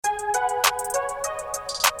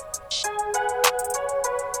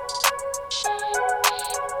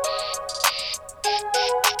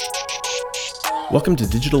Welcome to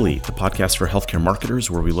Digital Elite, the podcast for healthcare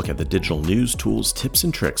marketers where we look at the digital news, tools, tips,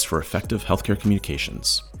 and tricks for effective healthcare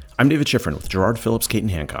communications. I'm David Schifrin with Gerard Phillips, Caton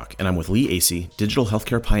Hancock, and I'm with Lee Acey, digital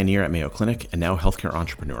healthcare pioneer at Mayo Clinic and now healthcare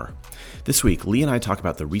entrepreneur. This week, Lee and I talk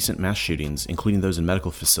about the recent mass shootings, including those in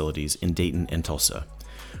medical facilities in Dayton and Tulsa.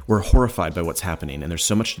 We're horrified by what's happening, and there's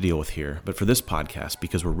so much to deal with here, but for this podcast,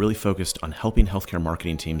 because we're really focused on helping healthcare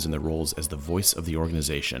marketing teams in their roles as the voice of the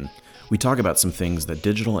organization, we talk about some things that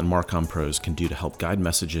digital and Marcom pros can do to help guide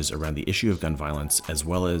messages around the issue of gun violence, as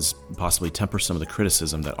well as possibly temper some of the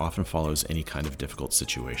criticism that often follows any kind of difficult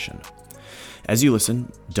situation. As you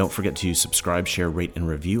listen, don't forget to subscribe, share, rate, and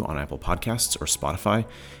review on Apple Podcasts or Spotify,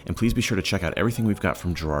 and please be sure to check out everything we've got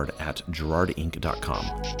from Gerard at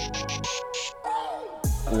gerardinc.com.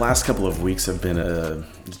 The last couple of weeks have been a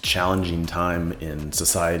challenging time in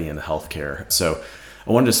society and healthcare. So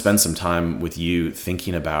I wanted to spend some time with you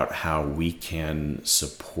thinking about how we can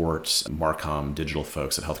support Marcom digital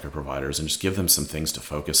folks at healthcare providers and just give them some things to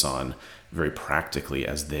focus on very practically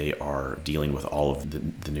as they are dealing with all of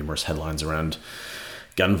the numerous headlines around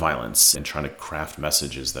gun violence and trying to craft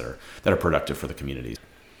messages that are productive for the community.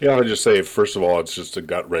 Yeah, I'll just say, first of all, it's just a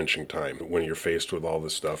gut-wrenching time when you're faced with all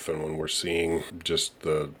this stuff and when we're seeing just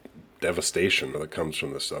the devastation that comes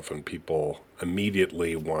from this stuff, and people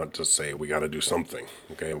immediately want to say, we got to do something,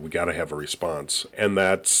 okay? We got to have a response. And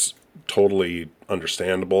that's totally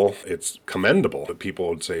understandable. It's commendable that people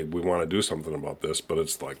would say, we want to do something about this, but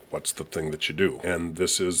it's like, what's the thing that you do? And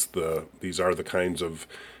these are the kinds of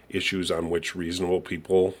issues on which reasonable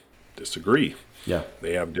people disagree. Yeah.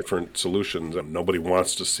 They have different solutions, and nobody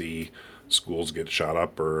wants to see schools get shot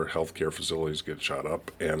up or healthcare facilities get shot up.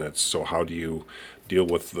 And it's so how do you deal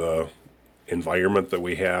with the environment that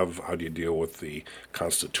we have? How do you deal with the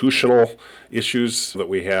constitutional issues that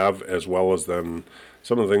we have, as well as then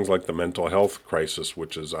some of the things like the mental health crisis,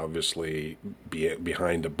 which is obviously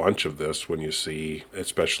behind a bunch of this when you see,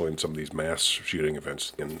 especially in some of these mass shooting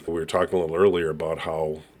events. And we were talking a little earlier about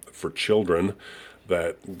how for children,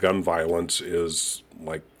 that gun violence is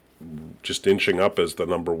like just inching up as the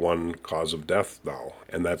number one cause of death now.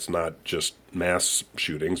 And that's not just mass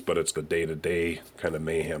shootings, but it's the day-to-day kind of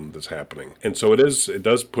mayhem that's happening. And so it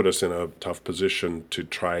does put us in a tough position to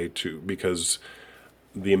try to, because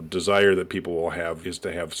the desire that people will have is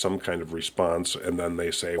to have some kind of response, and then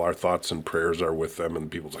they say, well, our thoughts and prayers are with them,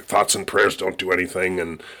 and people's like, thoughts and prayers don't do anything,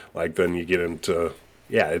 and like then you get into,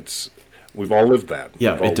 we've all lived that.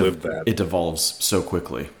 Yeah, it devolves so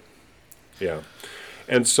quickly. Yeah.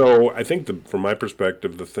 And so I think from my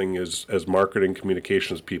perspective, the thing is, as marketing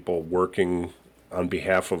communications people working on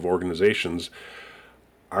behalf of organizations,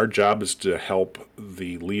 our job is to help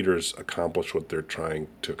the leaders accomplish what they're trying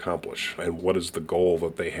to accomplish and what is the goal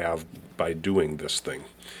that they have by doing this thing,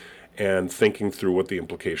 and thinking through what the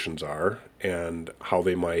implications are and how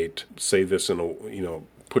they might say this in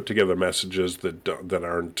put together messages that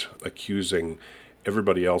aren't accusing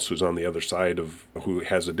everybody else who's on the other side of who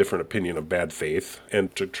has a different opinion of bad faith,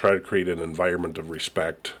 and to try to create an environment of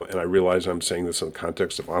respect. And I realize I'm saying this in the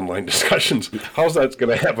context of online discussions. How's that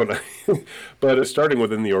going to happen? But it's starting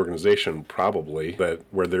within the organization, probably, that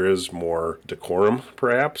where there is more decorum,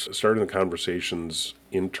 perhaps, starting the conversations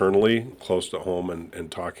internally, close to home,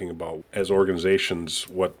 and talking about, as organizations,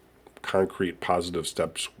 what concrete positive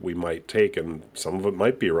steps we might take, and some of it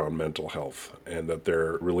might be around mental health, and that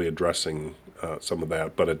they're really addressing some of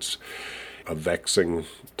that. But it's a vexing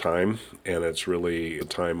time, and it's really a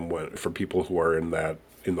time when for people who are in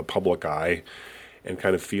the public eye and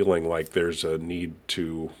kind of feeling like there's a need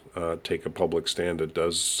to take a public stand. It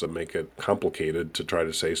does make it complicated to try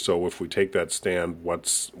to say, so if we take that stand,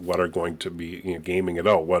 what are going to be, gaming it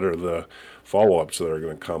out? What are the follow-ups that are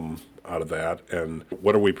going to come out of that, and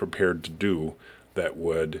what are we prepared to do that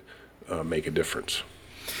would make a difference?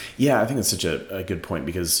 Yeah, I think that's such a good point,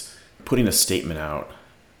 because putting a statement out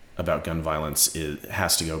about gun violence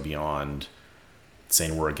has to go beyond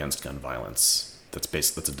saying we're against gun violence.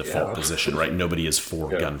 That's a default position, right? Nobody is for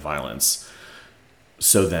gun violence.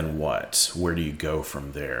 So then what? Where do you go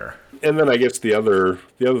from there? And then I guess the other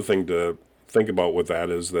thing to think about with that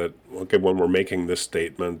is that, okay, when we're making this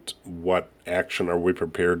statement, what action are we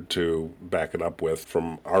prepared to back it up with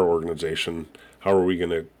from our organization? How are we going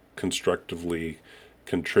to constructively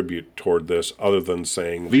contribute toward this, other than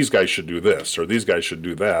saying these guys should do this or these guys should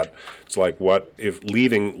do that? It's like, what if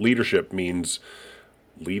leadership means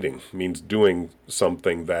doing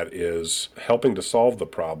something that is helping to solve the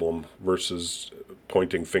problem versus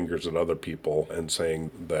pointing fingers at other people and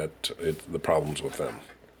saying that the problem's with them.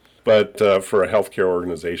 But for a healthcare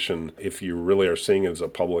organization, if you really are seeing it as a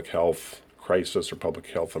public health crisis or public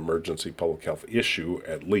health emergency, public health issue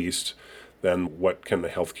at least, then what can the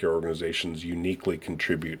healthcare organizations uniquely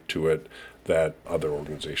contribute to it that other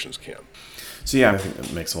organizations can? So yeah, I think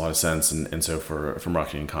that makes a lot of sense. And so for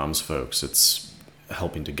marketing and comms folks, it's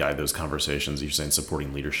helping to guide those conversations. You're saying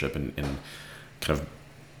supporting leadership and kind of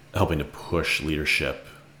helping to push leadership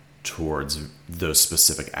towards those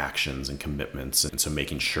specific actions and commitments. And so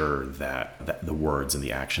making sure that the words and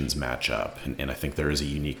the actions match up. And I think there is a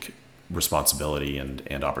unique responsibility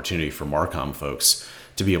and opportunity for Marcom folks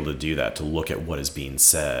to be able to do that, to look at what is being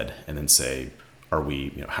said and then say,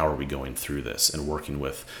 how are we going through this, and working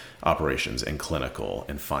with operations and clinical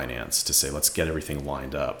and finance to say, let's get everything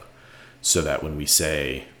lined up so that when we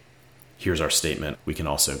say, here's our statement, we can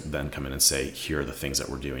also then come in and say, here are the things that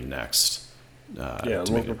we're doing next. And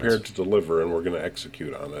we're prepared to deliver, and we're going to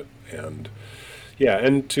execute on it. And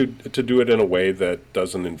and to do it in a way that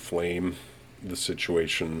doesn't inflame the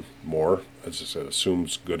situation more. As I said,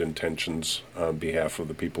 assumes good intentions on behalf of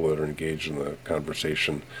the people that are engaged in the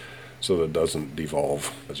conversation, so that it doesn't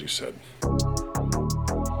devolve, as you said.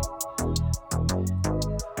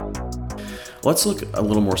 Let's look a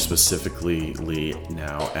little more specifically, Lee,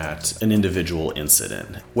 now at an individual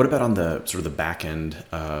incident. What about on the sort of the back end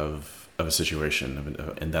of a situation?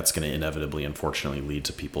 And that's going to inevitably, unfortunately, lead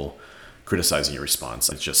to people criticizing your response.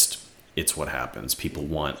 It's what happens. People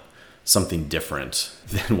want something different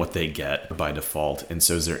than what they get by default. And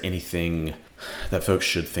so is there anything that folks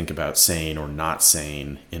should think about saying or not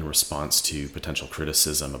saying in response to potential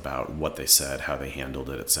criticism about what they said, how they handled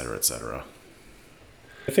it, et cetera, et cetera?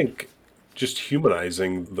 I think just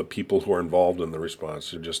humanizing the people who are involved in the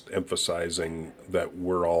response, just emphasizing that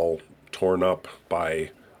we're all torn up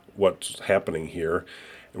by what's happening here.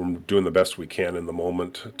 And we're doing the best we can in the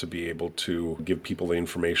moment to be able to give people the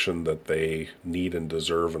information that they need and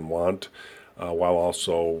deserve and want, while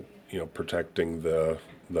also, protecting the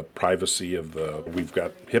privacy of we've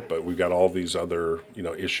got HIPAA, we've got all these other,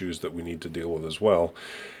 issues that we need to deal with as well.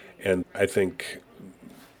 And I think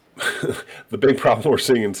the big problem we're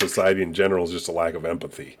seeing in society in general is just a lack of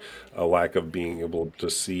empathy, a lack of being able to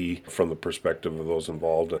see from the perspective of those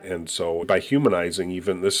involved. And so by humanizing,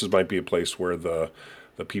 even might be a place where the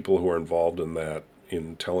people who are involved in that,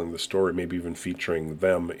 in telling the story, maybe even featuring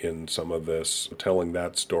them in some of this, telling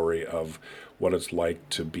that story of what it's like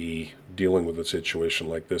to be dealing with a situation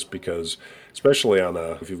like this. Because especially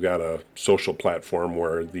if you've got a social platform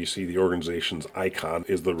where you see the organization's icon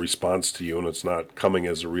is the response to you and it's not coming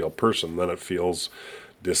as a real person, then it feels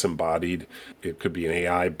disembodied. It could be an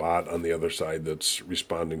AI bot on the other side that's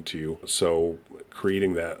responding to you. So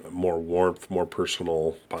creating that more warmth, more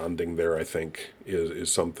personal bonding there, I think,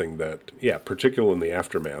 is something that, particularly in the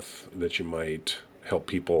aftermath, that you might help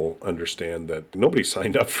people understand that nobody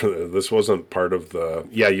signed up for this. This wasn't part of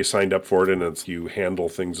you signed up for it and you handle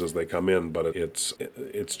things as they come in, but it's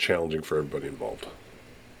challenging for everybody involved.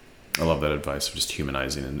 I love that advice of just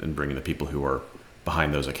humanizing and bringing the people who are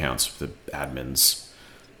behind those accounts, the admins,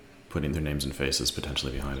 putting their names and faces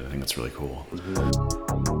potentially behind it. I think that's really cool.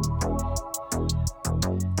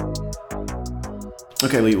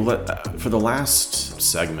 Okay, Lee, for the last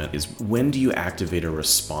segment is, when do you activate a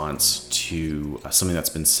response to something that's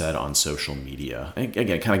been said on social media? Again,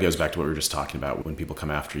 it kind of goes back to what we were just talking about when people come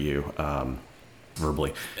after you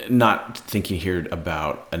verbally. Not thinking here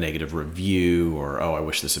about a negative review or, I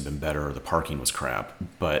wish this had been better, or the parking was crap,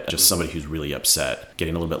 but just somebody who's really upset,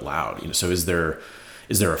 getting a little bit loud. So is there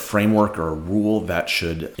a framework or a rule that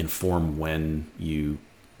should inform when you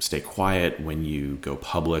stay quiet, when you go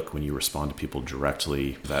public, when you respond to people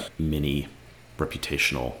directly, that mini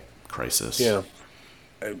reputational crisis? Yeah.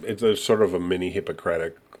 It's a sort of a mini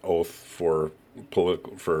Hippocratic oath for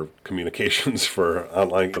communications, for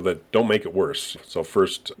online, that don't make it worse. So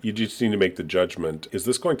first, you just need to make the judgment: is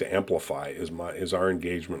this going to amplify? Is our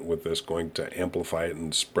engagement with this going to amplify it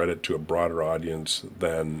and spread it to a broader audience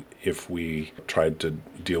than if we tried to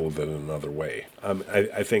deal with it in another way?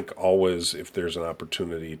 I think always, if there's an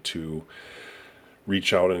opportunity to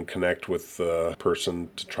reach out and connect with the person,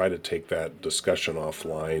 to try to take that discussion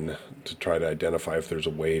offline, to try to identify if there's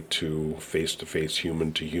a way to face-to-face,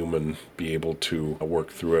 human-to-human, be able to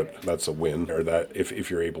work through it. That's a win. Or that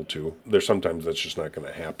if you're able to. There's sometimes that's just not going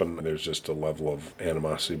to happen. There's just a level of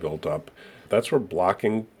animosity built up. That's where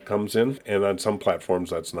blocking comes in. And on some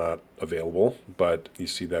platforms that's not available, but you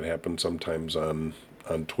see that happen sometimes on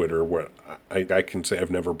Twitter, where I can say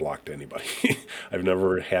I've never blocked anybody. I've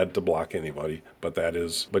never had to block anybody, but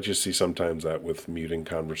you see sometimes that with muting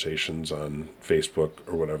conversations on Facebook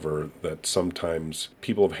or whatever, that sometimes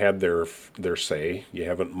people have had their say. You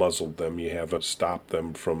haven't muzzled them. You haven't stopped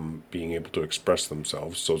them from being able to express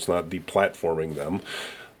themselves. So it's not deplatforming them,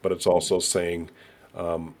 but it's also saying,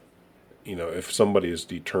 if somebody is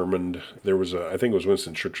determined, I think it was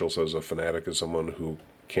Winston Churchill says a fanatic is someone who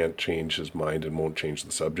can't change his mind and won't change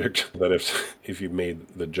the subject. That if you've made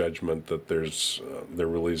the judgment that there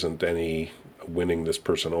really isn't any winning this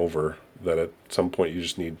person over, that at some point you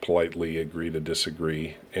just need politely agree to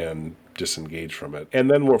disagree and disengage from it.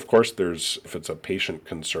 And then, of course, if it's a patient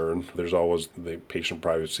concern, there's always the patient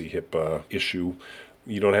privacy HIPAA issue.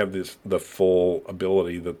 You don't have the full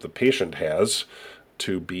ability that the patient has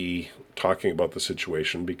to be talking about the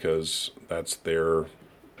situation, because that's their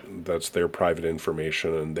private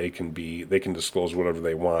information, and they can disclose whatever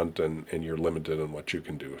they want, and you're limited in what you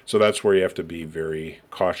can do. So that's where you have to be very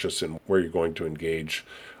cautious in where you're going to engage,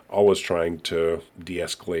 always trying to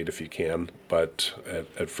de-escalate if you can, but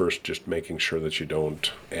at first just making sure that you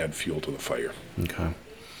don't add fuel to the fire. Okay.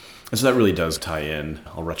 And so that really does tie in,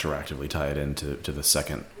 I'll retroactively tie it into the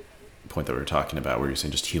second point that we were talking about, where you're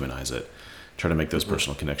saying just humanize it, try to make those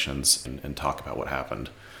personal connections and talk about what happened.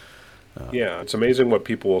 Yeah, it's amazing what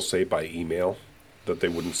people will say by email that they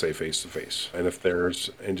wouldn't say face to face.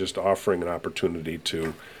 And just offering an opportunity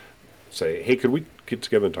to say, hey, could we get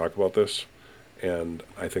together and talk about this? And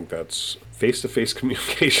I think that's face-to-face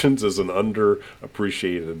communications is an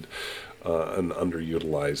underappreciated, an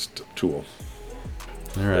underutilized tool.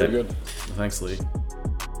 All right. Very good. Thanks, Lee.